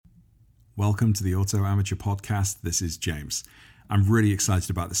Welcome to the Auto Amateur Podcast. This is James. I'm really excited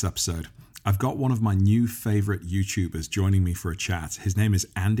about this episode. I've got one of my new favorite YouTubers joining me for a chat. His name is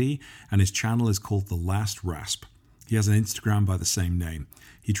Andy, and his channel is called The Last Rasp. He has an Instagram by the same name.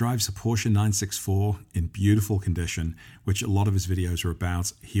 He drives a Porsche 964 in beautiful condition, which a lot of his videos are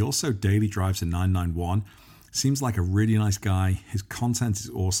about. He also daily drives a 991. Seems like a really nice guy. His content is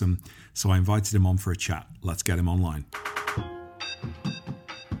awesome, so I invited him on for a chat. Let's get him online.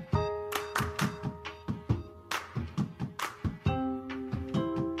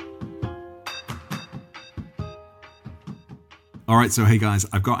 All right, so hey guys,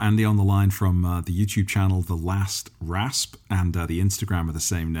 I've got Andy on the line from the YouTube channel The Last Rasp, and the Instagram of the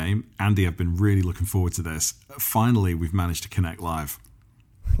same name. Andy, I've been really looking forward to this. Finally, we've managed to connect live.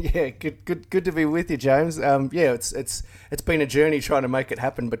 Yeah, good to be with you, James. It's been a journey trying to make it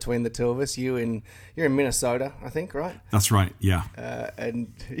happen between the two of us. You're in Minnesota, I think, right? That's right. Yeah.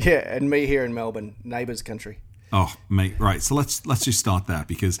 And me here in Melbourne, neighbours country. Oh, mate, right. So let's just start there,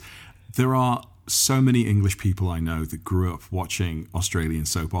 because there are so many English people I know that grew up watching Australian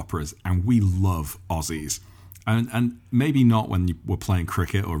soap operas, and we love Aussies. And maybe not when you were playing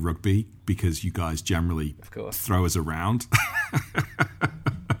cricket or rugby, because you guys generally throw us around.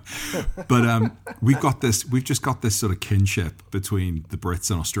 But we've just got this sort of kinship between the Brits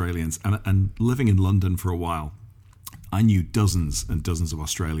and Australians, and living in London for a while, I knew dozens and dozens of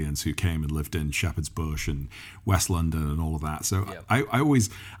Australians who came and lived in Shepherd's Bush and West London and all of that. So yep. I've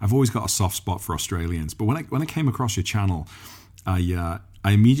always got a soft spot for Australians. But when I came across your channel, I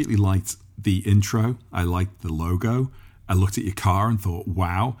immediately liked the intro. I liked the logo. I looked at your car and thought,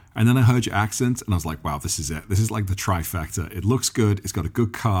 wow. And then I heard your accent and I was like, wow, this is it. This is like the trifecta. It looks good. It's got a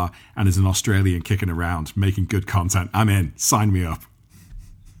good car, and there's an Australian kicking around making good content. I'm in. Sign me up.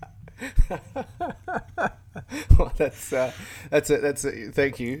 Well, that's it.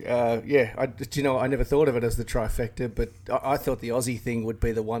 Thank you. I never thought of it as the trifecta, but I thought the Aussie thing would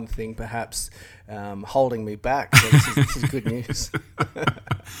be the one thing perhaps holding me back. So this is good news.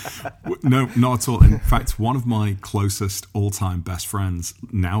 No, not at all. In fact, one of my closest all-time best friends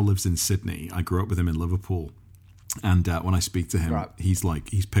now lives in Sydney. I grew up with him in Liverpool. And when I speak to him, right,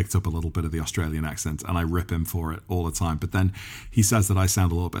 he's picked up a little bit of the Australian accent, and I rip him for it all the time. But then he says that I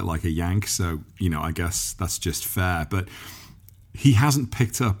sound a little bit like a Yank, so, I guess that's just fair. But he hasn't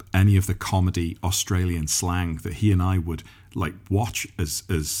picked up any of the comedy Australian slang that he and I would watch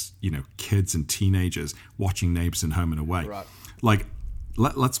as kids and teenagers watching Neighbours and Home and Away. Right.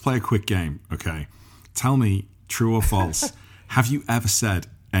 Let's play a quick game, okay? Tell me, true or false, have you ever said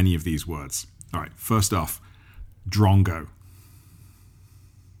any of these words? All right, first off, Drongo.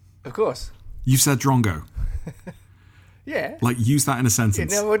 Of course. You said Drongo. Yeah. Use that in a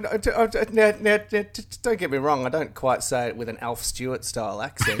sentence. Yeah, now, don't get me wrong. I don't quite say it with an Alf Stewart style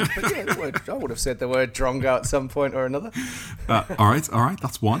accent, but yeah, I would have said the word Drongo at some point or another. All right,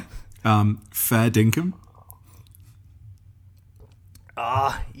 that's one. Fair dinkum.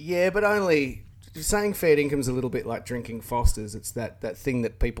 Yeah, but only. Saying fair income's a little bit like drinking Foster's. It's that thing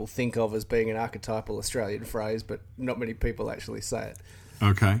that people think of as being an archetypal Australian phrase, but not many people actually say it.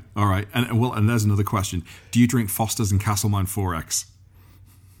 Okay, all right. And there's another question. Do you drink Foster's and Castlemine 4X?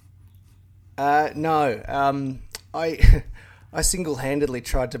 No. I single-handedly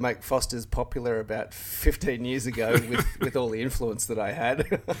tried to make Foster's popular about 15 years ago with all the influence that I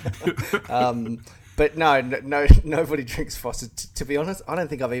had. But no, nobody drinks Foster's. To be honest, I don't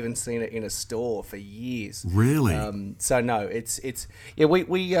think I've even seen it in a store for years. Really? So no, it's we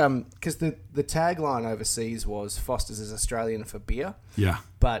because the tagline overseas was Foster's is Australian for beer. Yeah.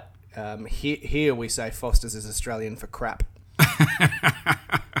 But here we say Foster's is Australian for crap.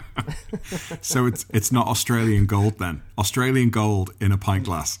 So it's not Australian Gold then? Australian Gold in a pint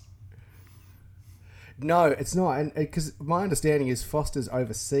glass. No, it's not, and because my understanding is Foster's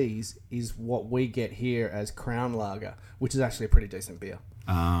overseas is what we get here as Crown Lager, which is actually a pretty decent beer.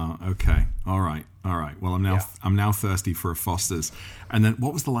 Okay, all right. Well, I'm now thirsty for a Foster's. And then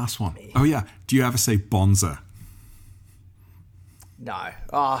what was the last one? Oh yeah, do you ever say Bonza? No.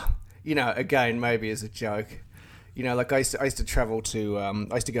 Again, maybe as a joke. I used to travel to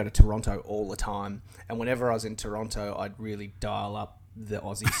I used to go to Toronto all the time, and whenever I was in Toronto, I'd really dial up the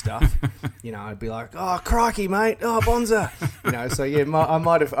Aussie stuff. I'd be like, oh crikey mate, oh Bonza, so yeah, I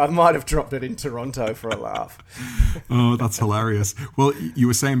might have dropped it in Toronto for a laugh. Oh, that's hilarious. Well, you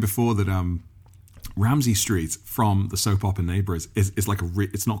were saying before that Ramsay Street from the soap opera Neighbours is like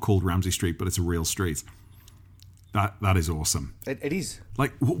it's not called Ramsay Street, but it's a real street. That is awesome. It is.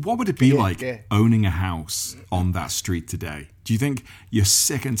 What would it be owning a house on that street today? Do you think you're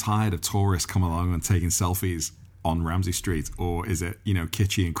sick and tired of tourists coming along and taking selfies on Ramsay Street, or is it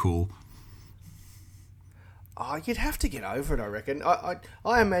kitschy and cool? Oh, you'd have to get over it, I reckon.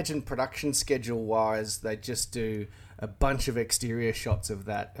 I imagine production schedule wise, they just do a bunch of exterior shots of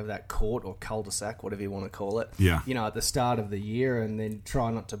that court or cul-de-sac, whatever you want to call it. Yeah. You know, at the start of the year, and then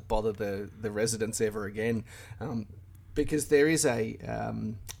try not to bother the residents ever again, because there's a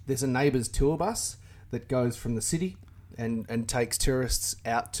neighbours tour bus that goes from the city and takes tourists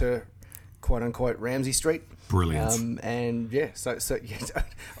out to quote unquote Ramsay Street. Brilliant. And yeah, so yeah,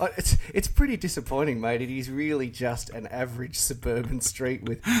 it's pretty disappointing, mate. It is really just an average suburban street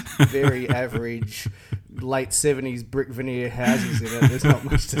with very average late 70s brick veneer houses in it. There's not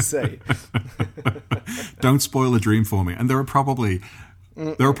much to see. Don't spoil the dream for me. And there are probably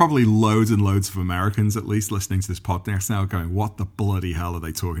loads and loads of Americans at least listening to this podcast now going, what the bloody hell are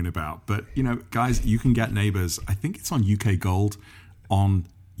they talking about? But, you know, guys, you can get Neighbours. I think it's on UK Gold, on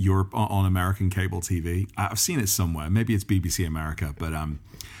Europe, on American cable TV. I've seen it somewhere. Maybe it's BBC America, but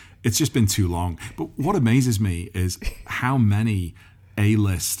it's just been too long. But what amazes me is how many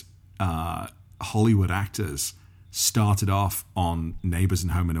A-list Hollywood actors started off on Neighbours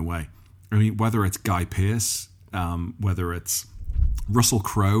and Home and Away. I mean, whether it's Guy Pearce, whether it's Russell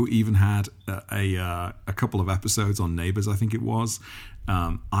Crowe, even had a couple of episodes on Neighbours, I think it was.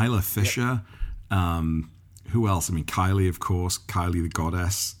 Isla Fisher. Yep. Who else? I mean, Kylie, of course. Kylie the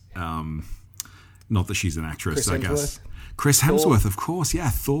Goddess. Not that she's an actress, I guess. Chris Hemsworth, of course. Yeah,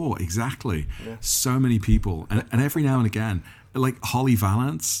 Thor, exactly. Yeah. So many people. And every now and again, like Holly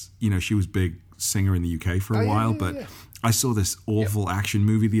Valance, you know, she was big singer in the UK for a while, but I saw this awful action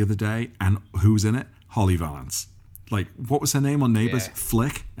movie the other day, and who's in it? Holly Valance. Like, what was her name on Neighbours? Yeah.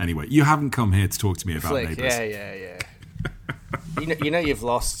 Flick? Anyway, you haven't come here to talk to me about Flick. Neighbours. Yeah. you know you've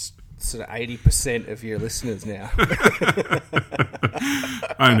lost sort of 80% of your listeners now.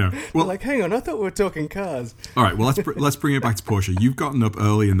 I know. Well, like, hang on, I thought we were talking cars. All right, well, let's bring it back to Porsche. You've gotten up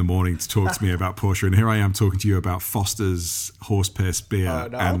early in the morning to talk to me about Porsche, and here I am talking to you about Foster's Horse Piss beer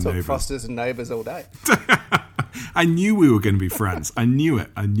and I'll talk Neighbours. Foster's and Neighbours all day. I knew we were going to be friends. I knew it.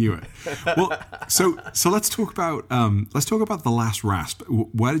 Well, so let's talk about The Last Rasp.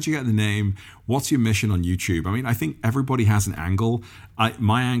 Where did you get the name? What's your mission on YouTube? I mean, I think everybody has an angle.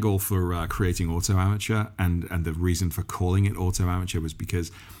 My angle for creating Auto Amateur and the reason for calling it Auto Amateur was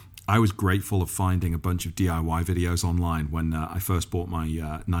because I was grateful of finding a bunch of DIY videos online when I first bought my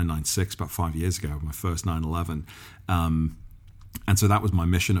 996 about 5 years ago, my first 911. And so that was my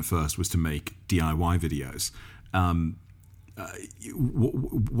mission at first, was to make DIY videos.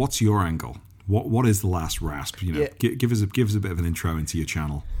 What's your angle? What is The Last Rasp? You know, give us a bit of an intro into your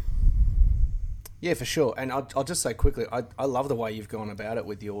channel. Yeah, for sure. And I'll just say quickly, I love the way you've gone about it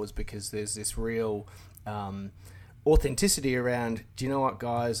with yours, because there's this real authenticity around, do you know what,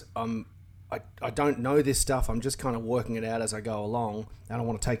 guys, I don't know this stuff. I'm just kind of working it out as I go along, and I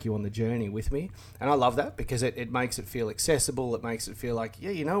want to take you on the journey with me. And I love that, because it makes it feel accessible. It makes it feel like,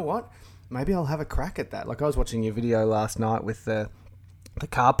 yeah, you know what? Maybe I'll have a crack at that. Like, I was watching your video last night with the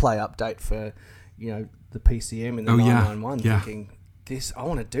CarPlay update for, you know, the PCM and the 991, thinking, I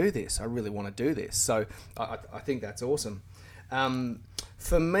want to do this. I really want to do this. So I think that's awesome.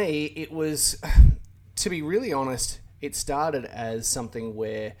 For me, it was, to be really honest, it started as something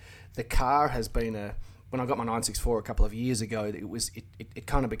where the car has been when I got my 964 a couple of years ago, it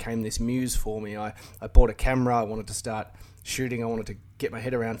kind of became this muse for me. I bought a camera. I wanted to start shooting. I wanted to get my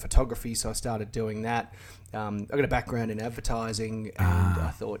head around photography, so I started doing that. I got a background in advertising, and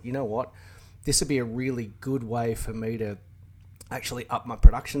I thought, you know what, this would be a really good way for me to actually up my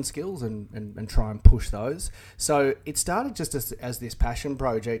production skills and try and push those. So it started just as this passion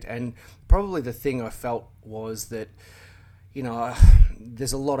project, and probably the thing I felt was that, you know,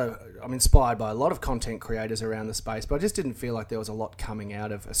 I'm inspired by a lot of content creators around the space, but I just didn't feel like there was a lot coming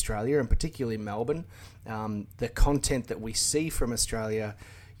out of Australia, and particularly Melbourne. The content that we see from Australia,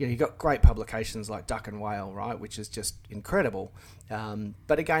 you know, you've got great publications like Duck and Whale, right, which is just incredible.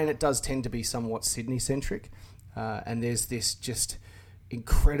 But again, it does tend to be somewhat Sydney-centric. And there's this just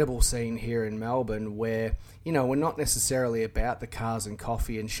incredible scene here in Melbourne where, you know, we're not necessarily about the cars and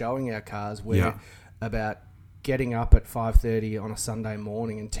coffee and showing our cars. We're about getting up at 5:30 on a Sunday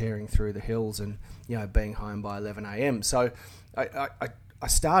morning and tearing through the hills and, you know, being home by 11 a.m. So I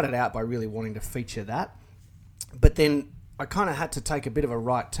started out by really wanting to feature that. But then I kind of had to take a bit of a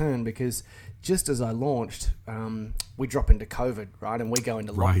right turn, because just as I launched, we drop into COVID, right? And we go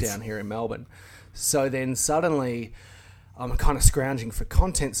into lockdown here in Melbourne. So then suddenly I'm kind of scrounging for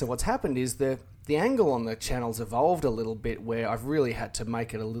content. So what's happened is the angle on the channel's evolved a little bit, where I've really had to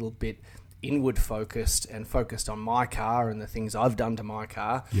make it a little bit inward focused and focused on my car and the things I've done to my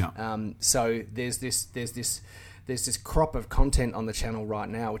car. Yeah. So there's this there's this crop of content on the channel right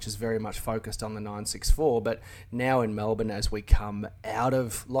now, which is very much focused on the 964. But now in Melbourne, as we come out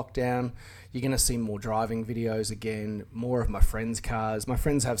of lockdown, you're going to see more driving videos again, more of my friends' cars. My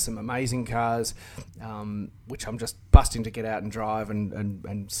friends have some amazing cars, which I'm just busting to get out and drive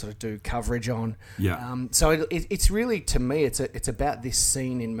and sort of do coverage on. Yeah. So it's really, to me, it's about this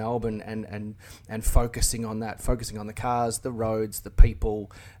scene in Melbourne and focusing on that, focusing on the cars, the roads, the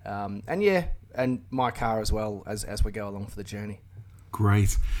people, and my car as well as we go along for the journey.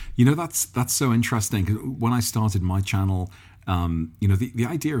 Great. That's so interesting. When I started my channel, the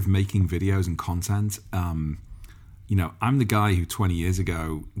idea of making videos and content, I'm the guy who 20 years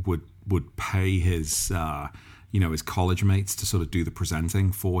ago would pay his college mates to sort of do the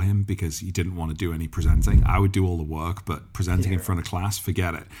presenting for him because he didn't want to do any presenting. I would do all the work, but presenting in front of class,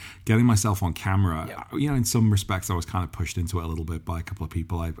 forget it. Getting myself on camera, in some respects, I was kind of pushed into it a little bit by a couple of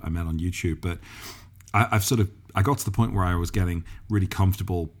people I met on YouTube, but I got to the point where I was getting really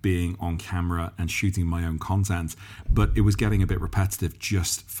comfortable being on camera and shooting my own content, but it was getting a bit repetitive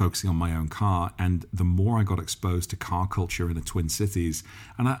just focusing on my own car. And the more I got exposed to car culture in the Twin Cities,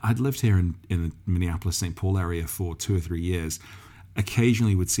 and I'd lived here in the Minneapolis, St. Paul area for 2 or 3 years,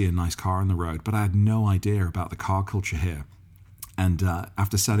 occasionally would see a nice car on the road, but I had no idea about the car culture here. And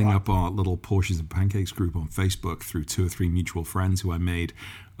after setting up our little Porsches and Pancakes group on Facebook through 2 or 3 mutual friends who I made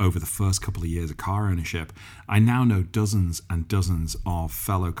over the first couple of years of car ownership, I now know dozens and dozens of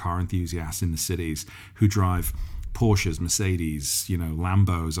fellow car enthusiasts in the cities who drive Porsches, Mercedes,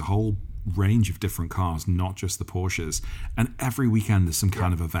 Lambos, a whole range of different cars, not just the Porsches. And every weekend there's some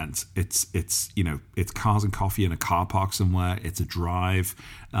kind of event. It's cars and coffee in a car park somewhere. It's a drive.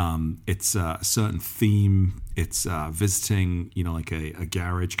 It's a certain theme. It's visiting, like a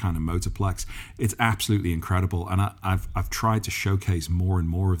garage kind of motorplex. It's absolutely incredible. And I've tried to showcase more and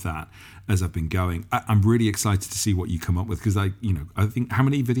more of that as I've been going. I'm really excited to see what you come up with because I think, how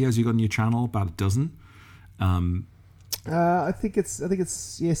many videos you got on your channel? About a dozen. I think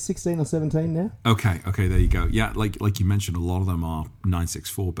it's 16 or 17 now. Okay, there you go. Yeah, like you mentioned, a lot of them are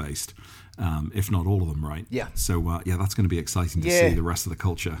 964 based, if not all of them, right? Yeah. So that's going to be exciting to see the rest of the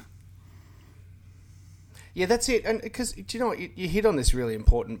culture. Yeah, that's it. And because do you know what, you hit on this really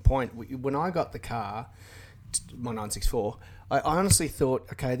important point. When I got the car, my 964, I honestly thought,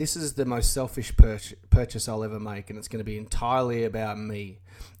 okay, this is the most selfish purchase I'll ever make, and it's going to be entirely about me.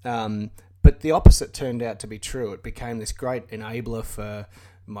 But the opposite turned out to be true. It became this great enabler for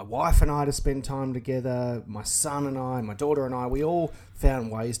my wife and I to spend time together, my son and I, my daughter and I. We all found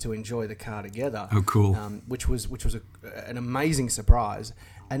ways to enjoy the car together. Oh, cool. Which was an amazing surprise.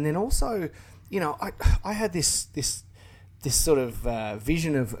 And then also, I had this sort of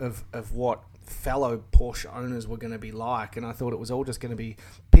vision of what fellow Porsche owners were going to be like, and I thought it was all just going to be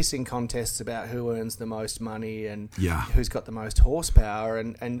pissing contests about who earns the most money and who's got the most horsepower,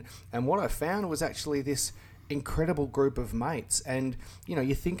 and what I found was actually this incredible group of mates. And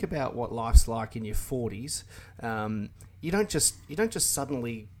you think about what life's like in your 40s. You don't just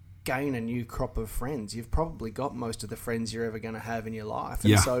suddenly gain a new crop of friends. You've probably got most of the friends you're ever going to have in your life,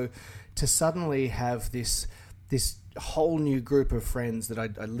 and so to suddenly have this whole new group of friends that I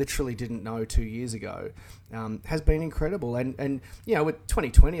literally didn't know 2 years ago has been incredible. And with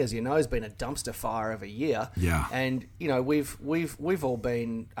 2020, as you know, has been a dumpster fire of a year. Yeah. And we've all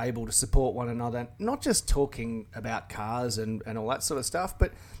been able to support one another, not just talking about cars and all that sort of stuff,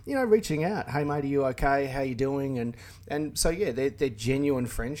 but reaching out. Hey mate, are you okay? How you doing? And so they're genuine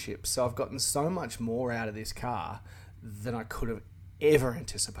friendships. So I've gotten so much more out of this car than I could have ever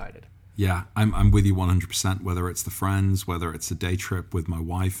anticipated. Yeah, I'm with you 100%, whether it's the friends, whether it's a day trip with my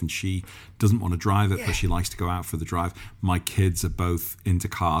wife and she doesn't want to drive it, but she likes to go out for the drive. My kids are both into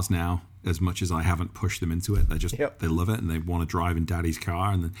cars now, as much as I haven't pushed them into it. They love it and they want to drive in daddy's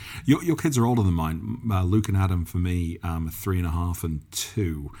car. And then, your kids are older than mine. Luke and Adam, for me, are 3.5 and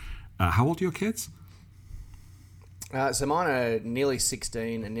 2. How old are your kids? So mine are nearly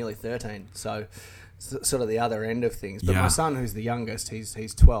 16 and nearly 13, so sort of the other end of things. But my son, who's the youngest,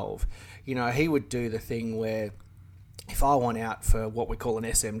 he's 12. He would do the thing where if I went out for what we call an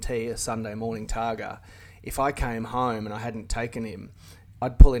SMT, a Sunday morning Targa, if I came home and I hadn't taken him,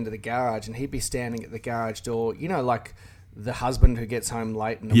 I'd pull into the garage and he'd be standing at the garage door, like the husband who gets home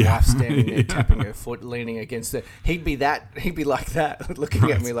late and the wife standing there tapping her foot, leaning against it. He'd be like that,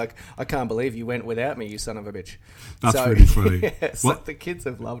 looking at me like, I can't believe you went without me, you son of a bitch. That's really funny. The kids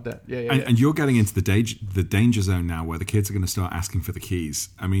have loved it. And you're getting into the danger zone now where the kids are going to start asking for the keys.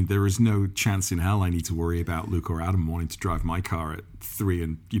 I mean, there is no chance in hell I need to worry about Luke or Adam wanting to drive my car at 3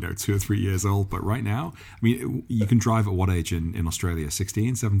 and 2 or 3 years old. But right now, I mean, you can drive at what age in Australia?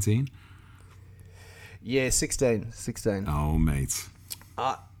 16, 17? Yeah, 16. Oh, mate.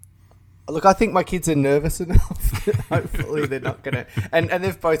 Look, I think my kids are nervous enough. Hopefully they're not going to... And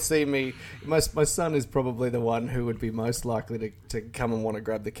they've both seen me... My son is probably the one who would be most likely to come and want to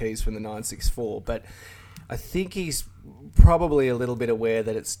grab the keys from the 964. But I think he's probably a little bit aware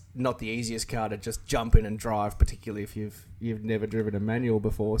that it's not the easiest car to just jump in and drive, particularly if you've never driven a manual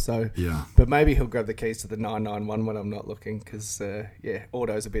before. So, yeah. But maybe he'll grab the keys to the 991 when I'm not looking because,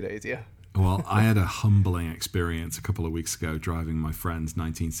 auto's a bit easier. Well, I had a humbling experience a couple of weeks ago driving my friend's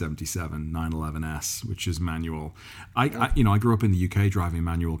 1977 911S, which is manual. I grew up in the UK driving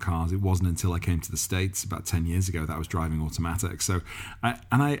manual cars. It wasn't until I came to the States about 10 years ago that I was driving automatic. So,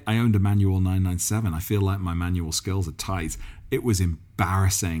 I owned a manual 997. I feel like my manual skills are tight. It was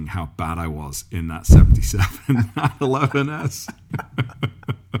embarrassing how bad I was in that 77 911S.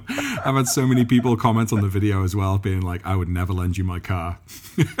 I've had so many people comment on the video as well, being like, I would never lend you my car.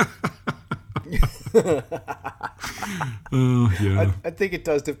 Oh, yeah. I think it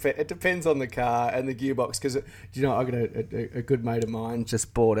does depend. It depends on the car and the gearbox because, I got a good mate of mine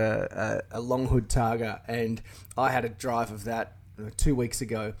just bought a long hood Targa, and I had a drive of that 2 weeks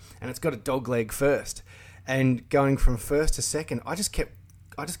ago, and it's got a dog leg first, and going from first to second, I just kept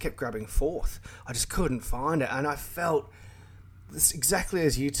grabbing fourth. I just couldn't find it, and I felt this exactly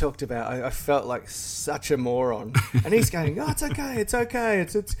as you talked about. I felt like such a moron, and he's going, "Oh, it's okay, it's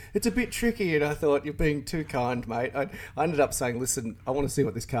a bit tricky." And I thought, "You're being too kind, mate." I ended up saying, "Listen, I want to see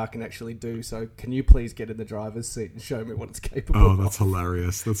what this car can actually do. So, can you please get in the driver's seat and show me what it's capable of?" Oh, that's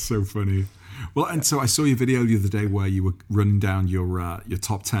hilarious. That's so funny. Well, and so I saw your video the other day where you were running down your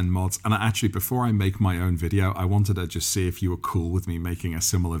top 10 mods, and before I make my own video, I wanted to just see if you were cool with me making a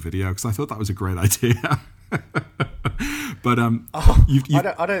similar video because I thought that was a great idea. But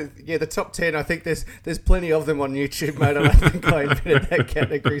I don't. Yeah, the top 10. I think there's plenty of them on YouTube, mate. I don't think I invented that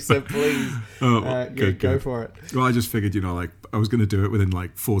category. So please, go for it. Well, I just figured, I was going to do it within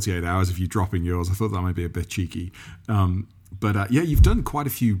 48 hours of you dropping yours. I thought that might be a bit cheeky. But you've done quite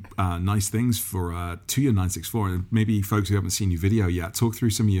a few nice things to your 964, and maybe folks who haven't seen your video yet, talk through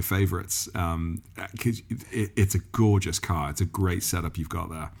some of your favorites. 'Cause it's a gorgeous car. It's a great setup you've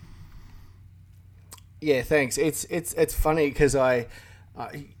got there. Yeah, thanks. It's funny because the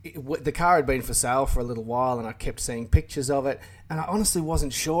car had been for sale for a little while, and I kept seeing pictures of it, and I honestly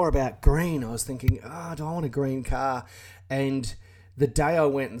wasn't sure about green. I was thinking, do I want a green car? And the day I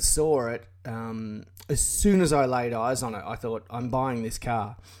went and saw it, as soon as I laid eyes on it, I thought, I'm buying this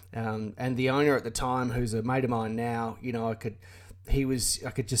car. And the owner at the time, who's a mate of mine now, I could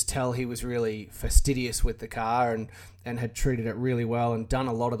just tell he was really fastidious with the car and had treated it really well and done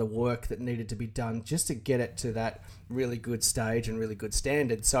a lot of the work that needed to be done just to get it to that really good stage and really good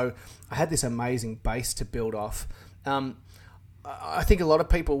standard. So I had this amazing base to build off. I think a lot of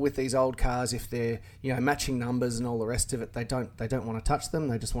people with these old cars, if they're matching numbers and all the rest of it, they don't want to touch them.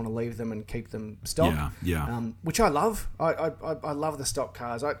 They just want to leave them and keep them stock. Yeah. Which I love. I love the stock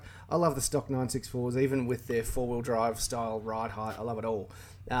cars. I love the stock 964s, even with their 4-wheel drive style ride height. I love it all.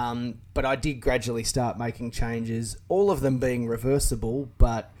 But I did gradually start making changes, all of them being reversible,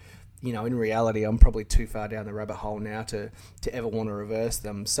 but in reality, I'm probably too far down the rabbit hole now to ever want to reverse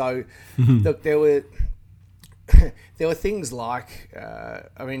them. So, look, there were things like, I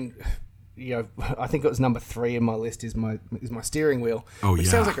think it was number 3 in my list is my steering wheel. Oh, which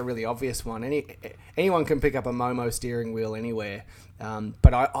sounds like a really obvious one. Anyone can pick up a Momo steering wheel anywhere.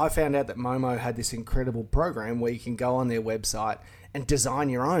 But I found out that Momo had this incredible program where you can go on their website and design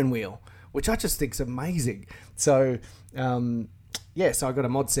your own wheel, which I just think is amazing. So, so I got a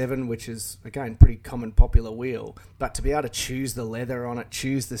Mod 7, which is, again, pretty common, popular wheel. But to be able to choose the leather on it,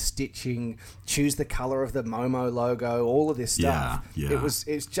 choose the stitching, choose the color of the Momo logo, all of this stuff, it was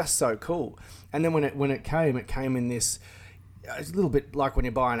just so cool. And then when it came in this. It's a little bit like when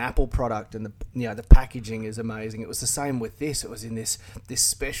you buy an Apple product and the packaging is amazing. It was the same with this. It was in this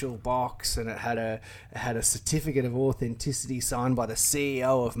special box, and it had a certificate of authenticity signed by the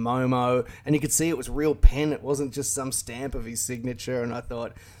CEO of Momo, and you could see it was real pen. It wasn't just some stamp of his signature. And I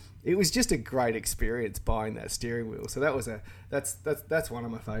thought it was just a great experience buying that steering wheel. So that's one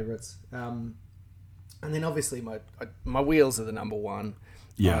of my favorites. And then obviously my wheels are the number one.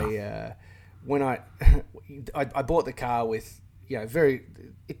 Yeah. When I bought the car with,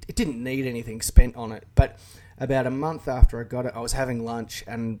 it didn't need anything spent on it, but about a month after I got it, I was having lunch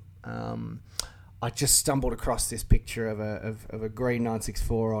and I just stumbled across this picture of a green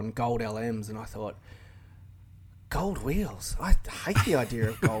 964 on gold LMs, and I thought, gold wheels. I hate the idea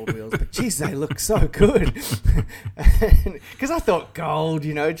of gold wheels, but geez, they look so good. Because I thought gold,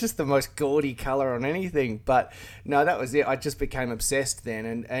 just the most gaudy color on anything. But no, that was it. I just became obsessed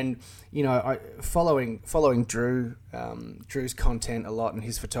then, and I following Drew's content a lot and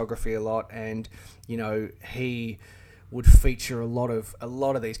his photography a lot, and he would feature a lot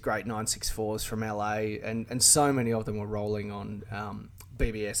of these great 964s from LA, and so many of them were rolling on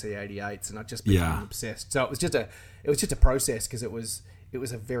BBS E88s, and I just became obsessed. So it was just a process, because it was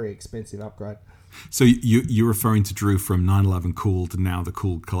a very expensive upgrade. So you're referring to Drew from 911 Cooled and now the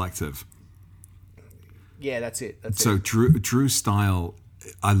Cooled Collective. Yeah, that's it. So Drew's style,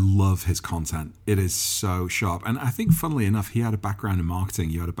 I love his content. It is so sharp. And I think, funnily enough, he had a background in marketing.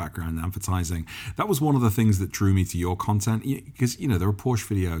 You had a background in advertising. That was one of the things that drew me to your content, because, there are Porsche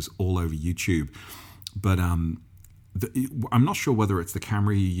videos all over YouTube. But I'm not sure whether it's the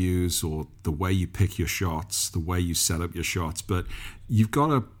camera you use or the way you pick your shots, the way you set up your shots, but you've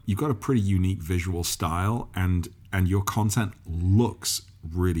got a pretty unique visual style, and your content looks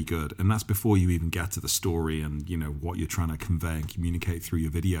really good, and that's before you even get to the story and what you're trying to convey and communicate through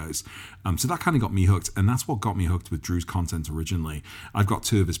your videos. So that kind of got me hooked, and that's what got me hooked with Drew's content originally. I've got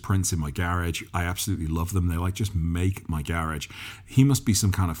 2 of his prints in my garage. I absolutely love them. They just make my garage. He must be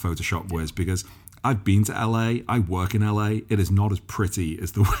some kind of Photoshop whiz, because I've been to LA. I work in LA. It is not as pretty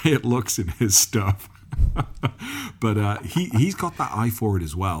as the way it looks in his stuff. But he's got that eye for it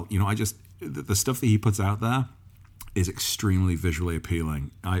as well. The stuff that he puts out there is extremely visually appealing.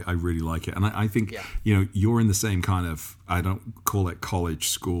 I really like it. And I think, you're in the same kind of, I don't call it college,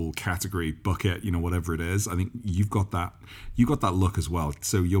 school, category, bucket, whatever it is. I think you've got that look as well.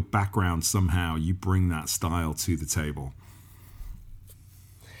 So your background, somehow, you bring that style to the table.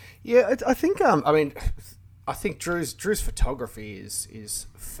 Yeah, I think, I think Drew's photography is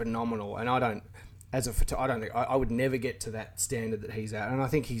phenomenal. And I would never get to that standard that he's at. And I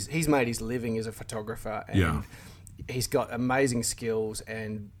think he's made his living as a photographer, and he's got amazing skills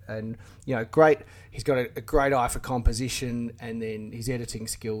and great. He's got a great eye for composition, and then his editing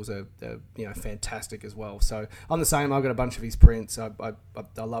skills are fantastic as well. So I'm the same. I've got a bunch of his prints. I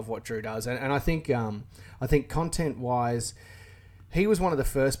love what Drew does, and I think content wise, he was one of the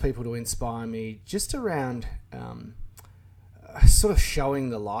first people to inspire me just around sort of showing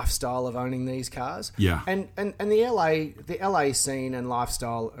the lifestyle of owning these cars. Yeah. And the LA scene and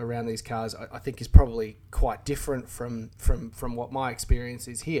lifestyle around these cars, I think, is probably quite different from what my experience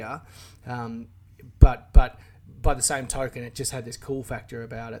is here. But by the same token, it just had this cool factor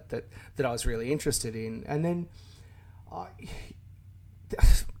about it that I was really interested in. And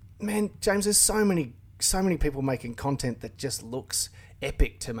then, James, there's so many people making content that just looks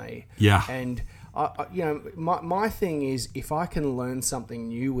epic to me. Yeah. And my thing is, if I can learn something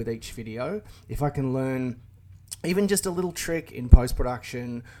new with each video, if I can learn even just a little trick in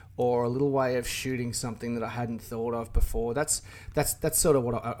post-production or a little way of shooting something that I hadn't thought of before, that's sort of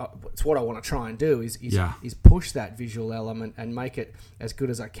it's what I want to try and do is push that visual element and make it as good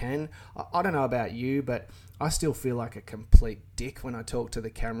as I can. I don't know about you, but I still feel like a complete dick when I talk to the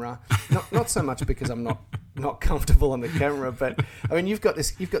camera. Not so much because I'm not comfortable on the camera, but I mean, you've got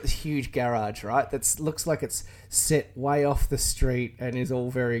this huge garage, right? That looks like it's set way off the street and is all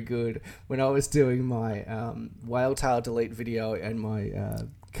very good. When I was doing my whale tail delete video and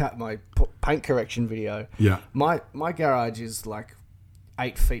my paint correction video, my garage is like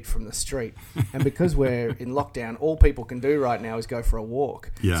 8 feet from the street, and because we're in lockdown, all people can do right now is go for a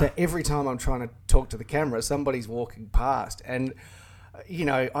walk. So every time I'm trying to talk to the camera, somebody's walking past, and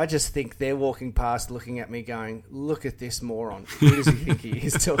I just think they're walking past looking at me going, look at this moron, who does he think he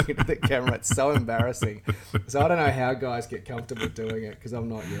is talking to the camera? It's so embarrassing. So I don't know how guys get comfortable doing it, because I'm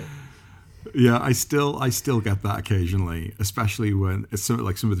not yet. Yeah, I still get that occasionally, especially when it's some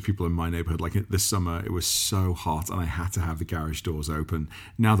of the people in my neighborhood. Like this summer, it was so hot, and I had to have the garage doors open.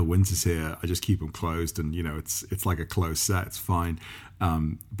 Now the winter's here, I just keep them closed, and it's like a closed set. It's fine.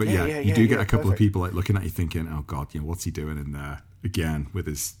 But you do get a couple of people like looking at you, thinking, "Oh God, what's he doing in there again with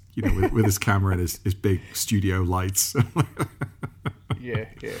his with his camera and his big studio lights." Yeah,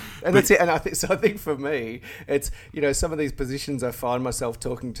 and that's it. And I think for me, it's some of these positions I find myself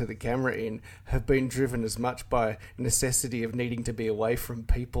talking to the camera in have been driven as much by necessity of needing to be away from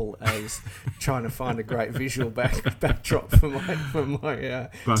people as trying to find a great visual backdrop for my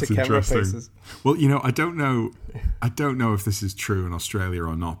That's to camera pieces. Well, I don't know if this is true in Australia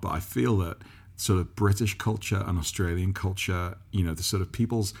or not, but I feel that sort of British culture and Australian culture, the sort of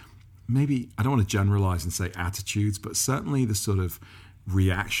people's, maybe I don't want to generalize and say attitudes, but certainly the sort of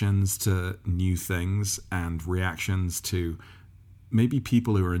reactions to new things and reactions to maybe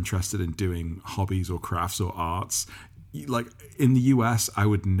people who are interested in doing hobbies or crafts or arts. Like in the US, I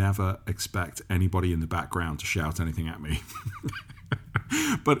would never expect anybody in the background to shout anything at me.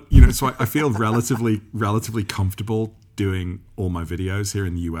 But, so I feel relatively comfortable doing all my videos here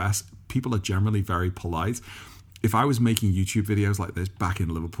in the US. People are generally very polite. If I was making YouTube videos like this back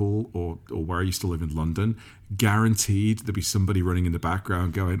in Liverpool or where I used to live in London, guaranteed there'd be somebody running in the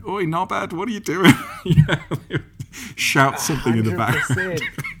background going, "Oi, not bad, what are you doing?" Shout something 100%. In the background.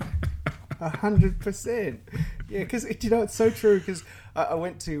 100%. Yeah, because it's so true. Because I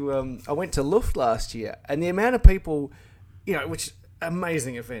went to Luft last year, and the amount of people, which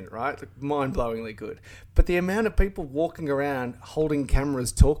amazing event, right? Like, mind-blowingly good. But the amount of people walking around holding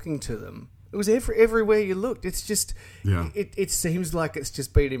cameras, talking to them, it was everywhere you looked. It's just, it seems like it's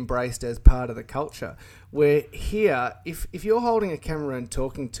just been embraced as part of the culture. Where here, if you're holding a camera and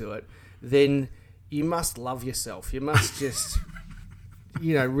talking to it, then you must love yourself. You must just,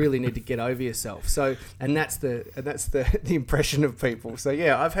 really need to get over yourself. So, and that's the impression of people. So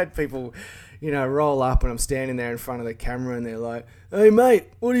yeah, I've had people, roll up and I'm standing there in front of the camera and they're like, "Hey mate,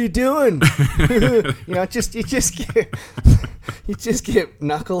 what are you doing?" You just get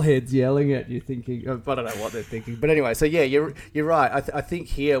knuckleheads yelling at you, thinking, I don't know what they're thinking, but anyway. So yeah, you're right. I think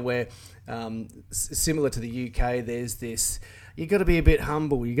here where similar to the UK, there's this. You got to be a bit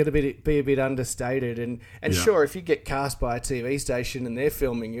humble. You got to be a bit understated, and sure, if you get cast by a TV station and they're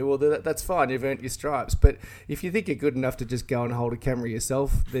filming you, well, that's fine. You've earned your stripes. But if you think you're good enough to just go and hold a camera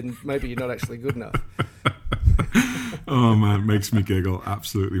yourself, then maybe you're not actually good enough. Oh man, it makes me giggle.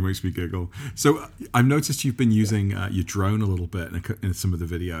 Absolutely makes me giggle. So I've noticed you've been using your drone a little bit in some of the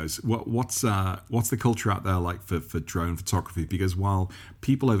videos. What's the culture out there like for drone photography? Because while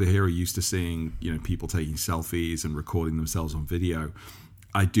people over here are used to seeing people taking selfies and recording themselves on video,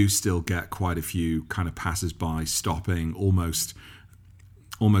 I do still get quite a few kind of passers-by stopping, almost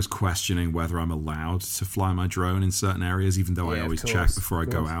questioning whether I'm allowed to fly my drone in certain areas, even though I always check before I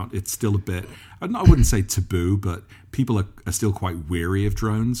go out. It's still a bit, I wouldn't say taboo, but people are still quite weary of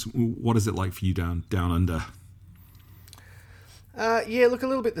drones. What is it like for you down under? Look, a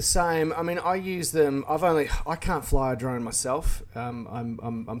little bit the same. I mean, I use them. I can't fly a drone myself.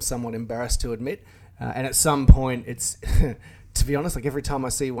 I'm somewhat embarrassed to admit. And at some point, it's to be honest, like every time I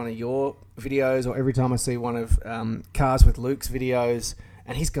see one of your videos or every time I see one of Cars with Luke's videos.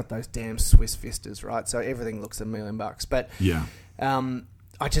 And he's got those damn Swiss Vistas, right? So everything looks $1 million. But yeah,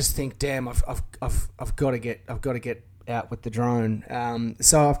 I just think, damn, I've got to get out with the drone.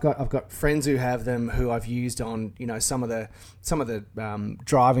 So I've got friends who have them who I've used on some of the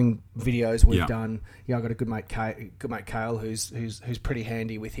driving videos we've done. I've got a good mate Kale who's pretty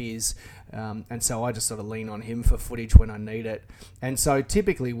handy with his, and so I just sort of lean on him for footage when I need it. And so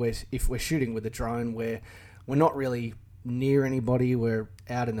typically, if we're shooting with a drone, we're not really near anybody, we're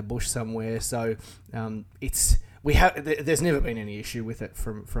out in the bush somewhere, so there's never been any issue with it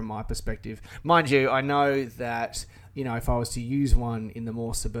from my perspective. Mind you, I know that if I was to use one in the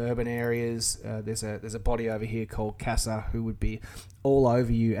more suburban areas, there's a body over here called Casa who would be all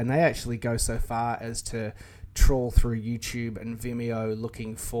over you, and they actually go so far as to trawl through YouTube and Vimeo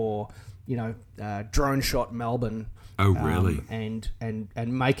looking for drone shot Melbourne. Oh, really? And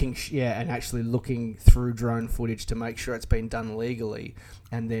making and actually looking through drone footage to make sure it's been done legally,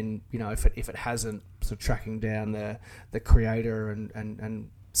 and then if it hasn't, sort of tracking down the creator and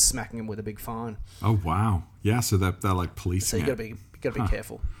smacking him with a big fine. Oh wow, yeah. So they're like policing. So you got to be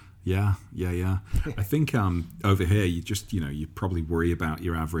careful. Yeah. I think over here you just you probably worry about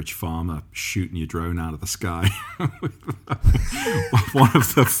your average farmer shooting your drone out of the sky with one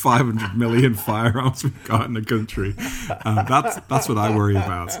of the 500 million firearms we've got in the country. That's what I worry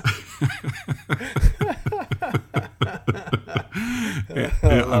about.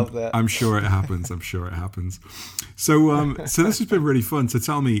 I love that. I'm sure it happens. So this has been really fun. So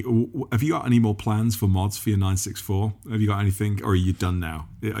tell me, have you got any more plans for mods for your 964? Have you got anything, or are you done now?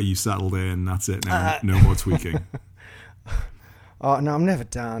 Are you settled in? That's it now. No more tweaking. Oh no, I'm never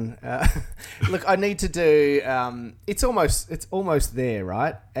done. Look, I need to do. It's almost there,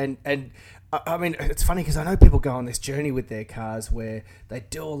 right? And I mean, it's funny because I know people go on this journey with their cars where they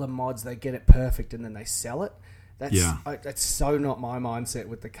do all the mods, they get it perfect, and then they sell it. That's so not my mindset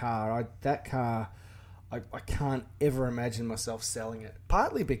with the car. I can't ever imagine myself selling it.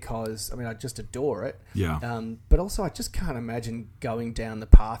 Partly because, I just adore it. Yeah. But also, I just can't imagine going down the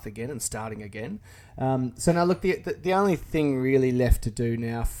path again and starting again. So now, look, the only thing really left to do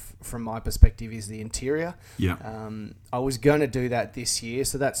now, from my perspective, is the interior. Yeah. I was going to do that this year,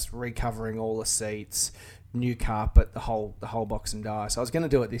 so that's recovering all the seats, new carpet, the whole box and die. So I was going to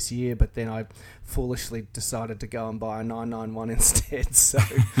do it this year, but then I foolishly decided to go and buy a 991 instead. So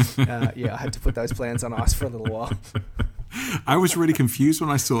I had to put those plans on ice for a little while. I was really confused when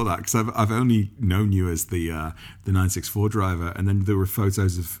I saw that because I've only known you as the 964 driver, and then there were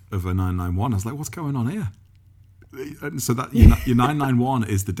photos of a 991. I was like, what's going on here? And so that your 991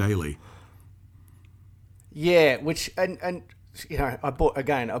 is the daily. Yeah, which and I bought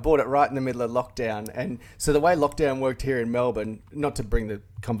it right in the middle of lockdown, and so the way lockdown worked here in Melbourne, not to bring the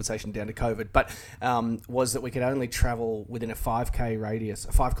conversation down to COVID, but was that we could only travel within a 5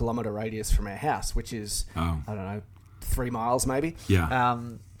 kilometre radius from our house, which is I don't know, 3 miles maybe. Yeah.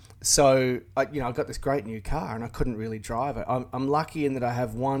 So I've got this great new car and I couldn't really drive it. I'm lucky in that I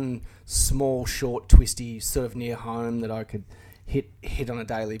have one small, short, twisty sort of near home that I could hit on a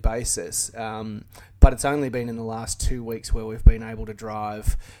daily basis. But it's only been in the last 2 weeks where we've been able to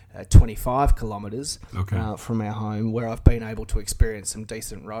drive 25 kilometres from our home, where I've been able to experience some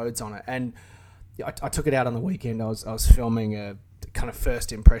decent roads on it. And I took it out on the weekend. I was filming a kind of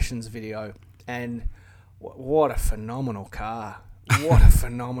first impressions video, and what a phenomenal car. What a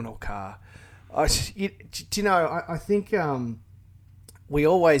phenomenal car. I think we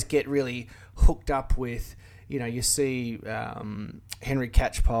always get really hooked up with, you see Henry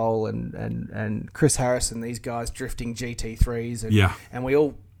Catchpole and Chris Harrison, these guys drifting GT3s. And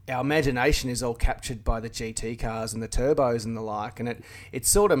our imagination is all captured by the GT cars and the turbos and the like. And it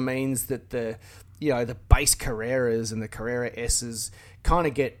sort of means that the base Carreras and the Carrera S's kind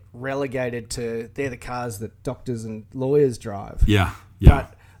of get relegated to, they're the cars that doctors and lawyers drive. Yeah.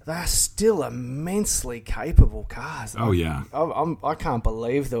 But they're still immensely capable cars. Oh, yeah. I can't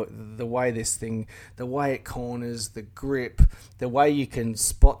believe the way this thing, the way it corners, the grip, the way you can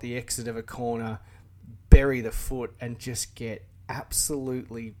spot the exit of a corner, bury the foot, and just get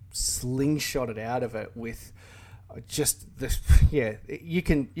absolutely slingshotted out of it with just you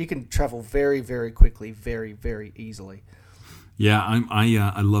can travel very, very quickly, very, very easily. Yeah,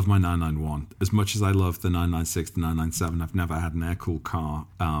 I love my 991 as much as I love the 996, the 997. I've never had an air-cooled car.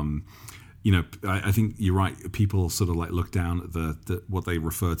 I think you're right. People sort of like look down at the what they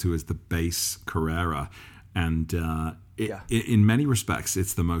refer to as the base Carrera, and in many respects,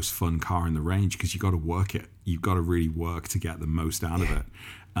 it's the most fun car in the range because you've got to work it. You've got to really work to get the most out of it.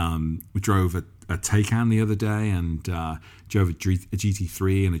 We drove a Taycan the other day and drove a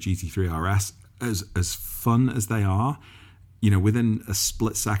GT3 and a GT3 RS. As fun as they are, within a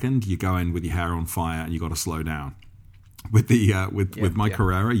split second, you're going with your hair on fire and you got to slow down. With my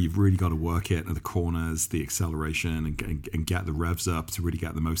Carrera, you've really got to work it at the corners, the acceleration, and get the revs up to really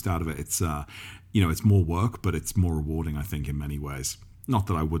get the most out of it. It's it's more work, but it's more rewarding, I think, in many ways. Not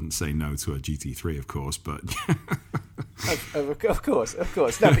that I wouldn't say no to a GT3, of course, but of course.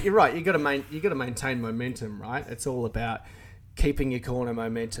 No, but you're right. You got to maintain momentum, right? It's all about keeping your corner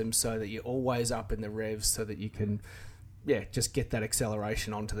momentum so that you're always up in the revs, so that you can just get that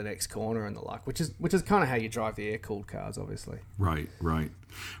acceleration onto the next corner and the like, which is kind of how you drive the air-cooled cars, obviously. Right.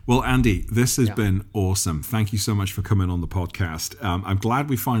 Well, Andy, this has been awesome. Thank you so much for coming on the podcast. I'm glad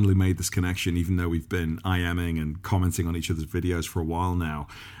we finally made this connection, even though we've been IMing and commenting on each other's videos for a while now.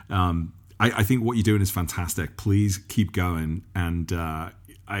 I think what you're doing is fantastic. Please keep going. And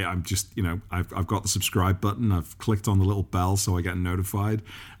I'm just, I've got the subscribe button. I've clicked on the little bell so I get notified.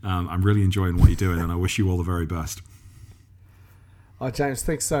 I'm really enjoying what you're doing, and I wish you all the very best. Oh, James,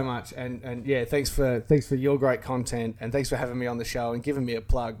 thanks so much, and thanks for your great content, and thanks for having me on the show and giving me a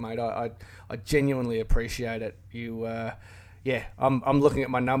plug, mate. I genuinely appreciate it. I'm looking at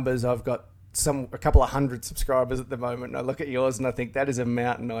my numbers. I've got a couple of hundred subscribers at the moment, and I look at yours and I think that is a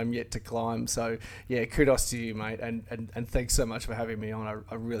mountain I'm yet to climb. So kudos to you, mate, and thanks so much for having me on.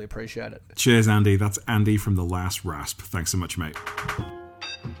 I really appreciate it. Cheers, Andy. That's Andy from The Last Rasp. Thanks so much, mate.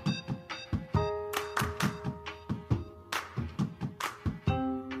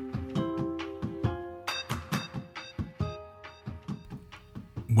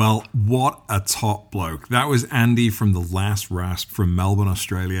 Well, what a top bloke. That was Andy from The Last Rasp from Melbourne,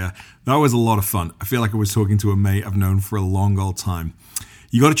 Australia. That was a lot of fun. I feel like I was talking to a mate I've known for a long old time.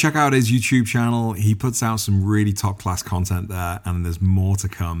 You got to check out his YouTube channel. He puts out some really top-class content there, and there's more to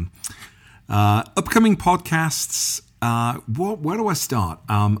come. Upcoming podcasts. Where do I start?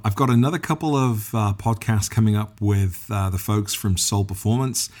 I've got another couple of podcasts coming up with the folks from Soul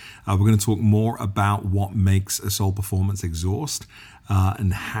Performance. We're going to talk more about what makes a Soul Performance exhaust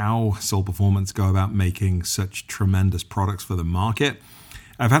and how Soul Performance go about making such tremendous products for the market.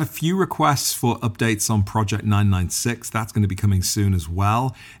 I've had a few requests for updates on Project 996. That's going to be coming soon as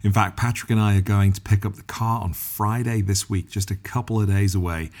well. In fact, Patrick and I are going to pick up the car on Friday this week, just a couple of days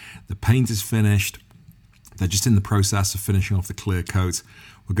away. The paint is finished. They're just in the process of finishing off the clear coat.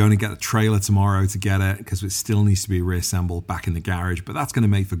 We're going to get a trailer tomorrow to get it because it still needs to be reassembled back in the garage, but that's going to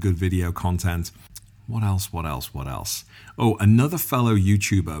make for good video content. What else? Oh, another fellow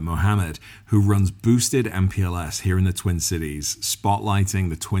YouTuber, Mohammed, who runs Boosted MPLS here in the Twin Cities,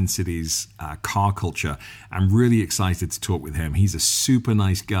 spotlighting the Twin Cities car culture. I'm really excited to talk with him. He's a super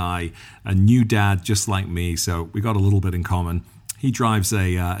nice guy, a new dad just like me, so we got a little bit in common. He drives a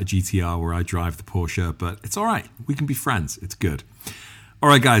GTR where I drive the Porsche, but it's all right. We can be friends. It's good. All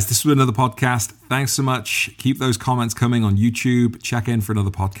right, guys, this was another podcast. Thanks so much. Keep those comments coming on YouTube. Check in for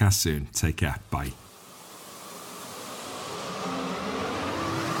another podcast soon. Take care. Bye.